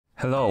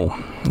Hello,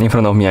 in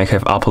front of me I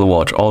have Apple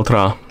Watch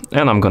Ultra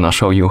and I'm gonna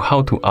show you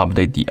how to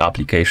update the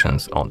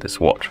applications on this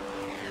watch.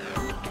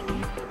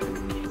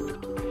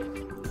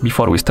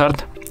 Before we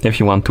start, if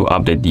you want to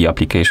update the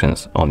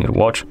applications on your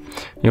watch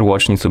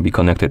needs to be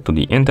connected to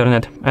the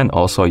internet, and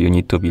also you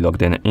need to be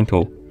logged in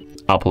into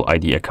Apple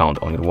ID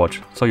account on your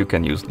watch so you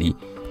can use the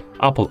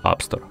Apple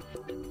App Store.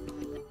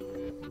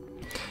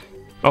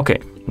 Okay,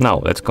 now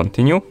let's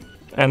continue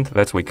and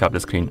let's wake up the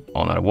screen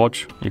on our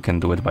watch. You can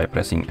do it by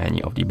pressing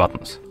any of the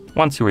buttons.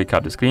 Once you wake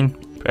up the screen,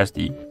 press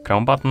the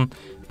crown button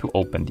to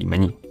open the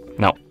menu.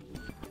 Now,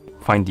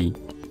 find the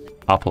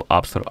Apple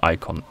App Store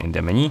icon in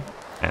the menu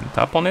and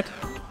tap on it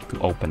to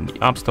open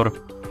the App Store.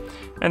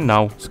 And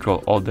now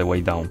scroll all the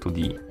way down to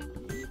the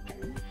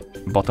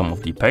bottom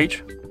of the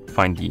page,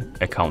 find the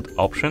account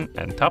option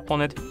and tap on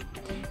it.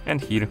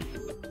 And here,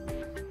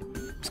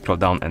 scroll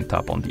down and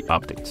tap on the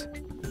updates.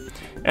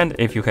 And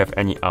if you have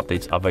any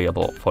updates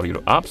available for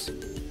your apps,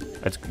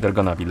 they're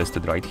gonna be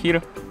listed right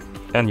here.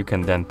 And you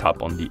can then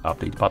tap on the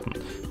update button.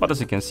 But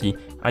as you can see,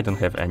 I don't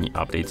have any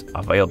updates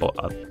available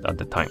at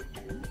the time.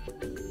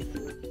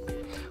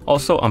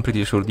 Also, I'm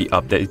pretty sure the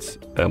updates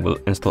will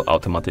install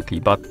automatically,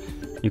 but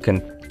you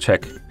can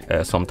check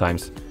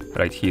sometimes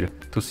right here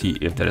to see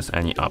if there is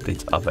any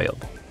updates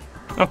available.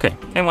 Okay,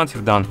 and once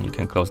you're done, you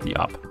can close the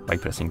app by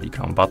pressing the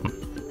crown button.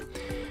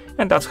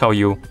 And that's how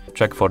you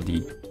check for the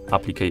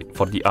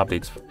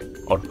updates,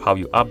 or how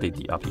you update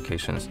the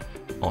applications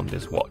on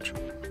this watch.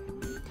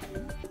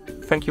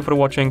 Thank you for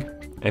watching.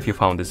 If you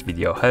found this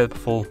video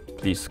helpful,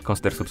 please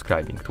consider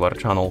subscribing to our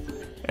channel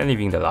and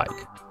leaving the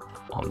like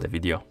on the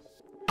video.